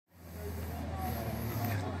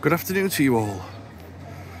Good afternoon to you all.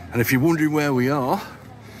 And if you're wondering where we are,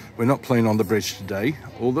 we're not playing on the bridge today,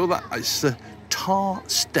 although that is the Tarr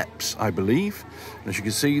Steps, I believe. And as you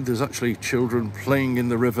can see, there's actually children playing in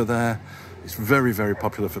the river there. It's very, very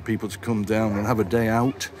popular for people to come down and have a day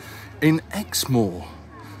out in Exmoor.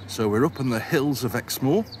 So we're up in the hills of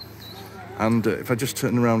Exmoor. And if I just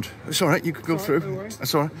turn around, it's all right, you could go through.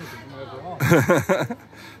 That's all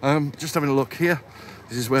right. Just having a look here.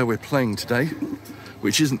 This is where we're playing today,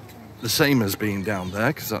 which isn't the same as being down there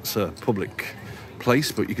because that's a public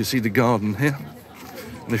place, but you can see the garden here.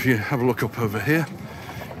 And if you have a look up over here,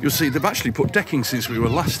 you'll see they've actually put decking since we were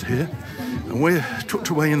last here, and we're tucked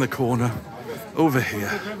away in the corner over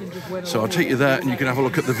here. So I'll take you there and you can have a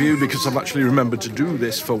look at the view because I've actually remembered to do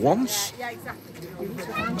this for once.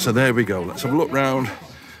 So there we go, let's have a look round,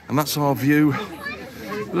 and that's our view.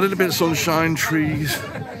 A little bit of sunshine, trees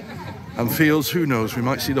and fields. Who knows, we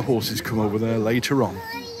might see the horses come over there later on.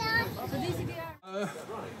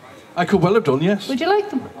 I could well have done, yes. Would you like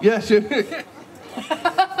them? Yes.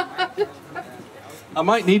 I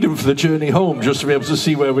might need them for the journey home just to be able to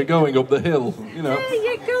see where we're going up the hill, you know.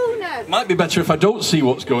 There you go now. Might be better if I don't see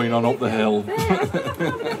what's going on up the hill.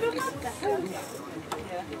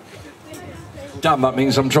 Damn, that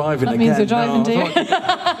means I'm driving again. That means you're driving, do you?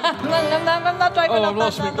 I'm not driving. Oh, I've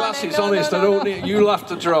lost my glasses, honest. I don't need... You'll have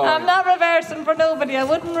to drive. I'm not reversing for nobody. I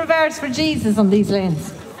wouldn't reverse for Jesus on these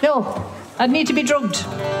lanes. No, I'd need to be drugged.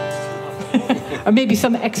 Or maybe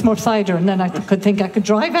some Exmoor cider, and then I could think I could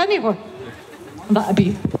drive anywhere. And that'd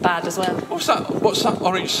be bad as well. What's that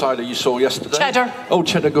orange cider you saw yesterday? Cheddar. Oh,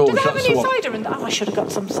 cheddar gold. Do they have any cider in that? Oh, I should have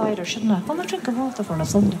got some cider, shouldn't I? I'm not drinking water on a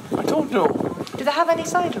Sunday. I don't know. Do they have any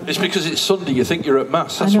cider? It's because it's Sunday, you think you're at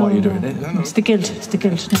Mass, that's why you're doing it. It's the guilt, it's the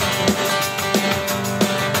guilt.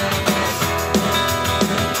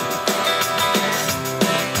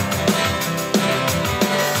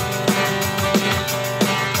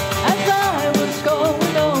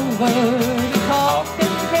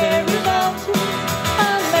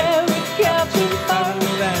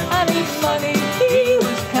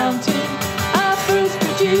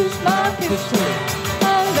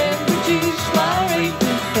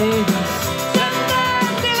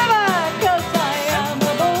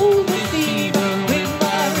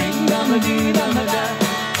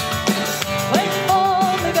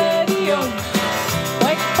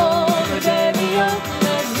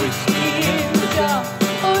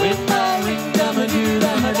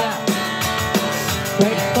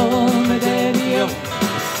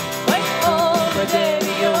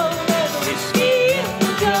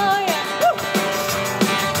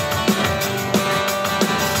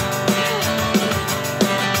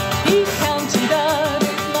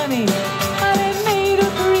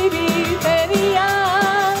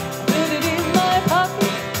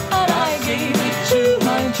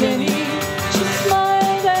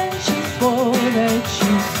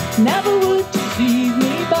 Never would deceive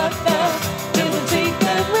me, but now they will take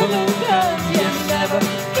that women cause you never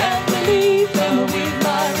can believe them with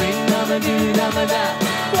my ring, da-ma-do-da-ma-da.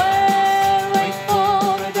 Well, wait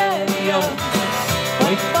for my daddy-o,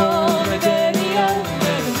 wait for my daddy-o,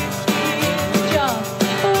 there's a whiskey in the jar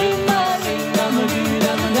with my ring,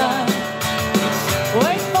 da-ma-do-da-ma-da.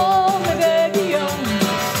 Wait for my daddy-o,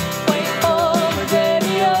 wait for my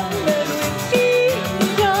daddy-o, there's a whiskey in the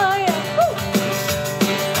jar, yeah.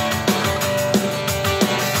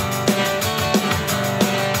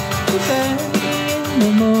 Early in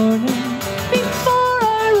the morning, before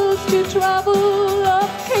I rose to travel up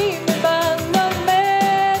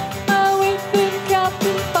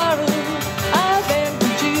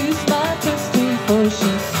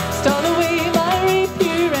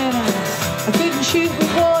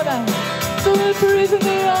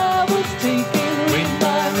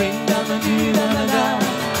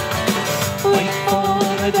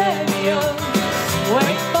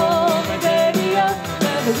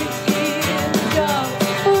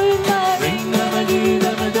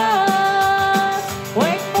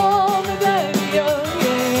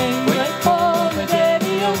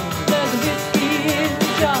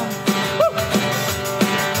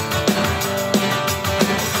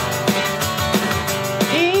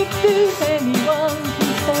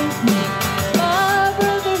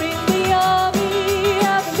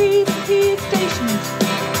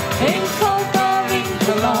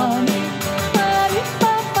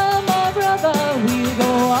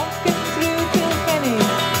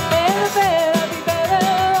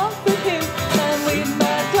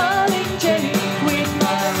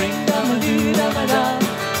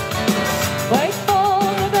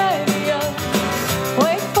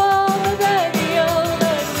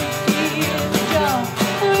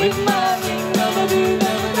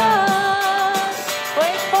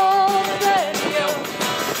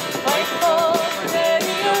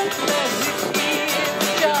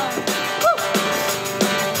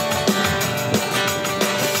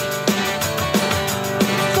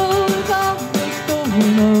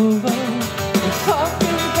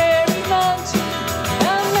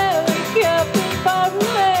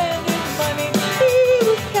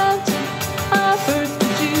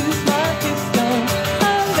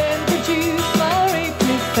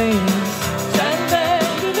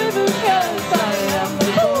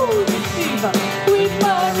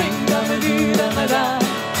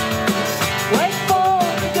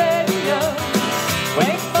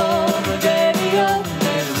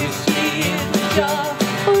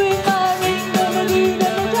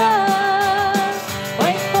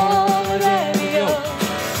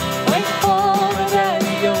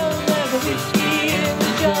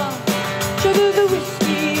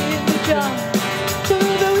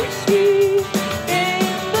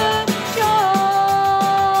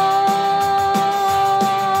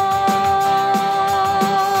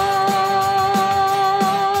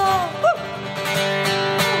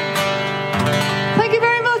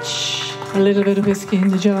A little bit of whiskey in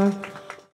the jar.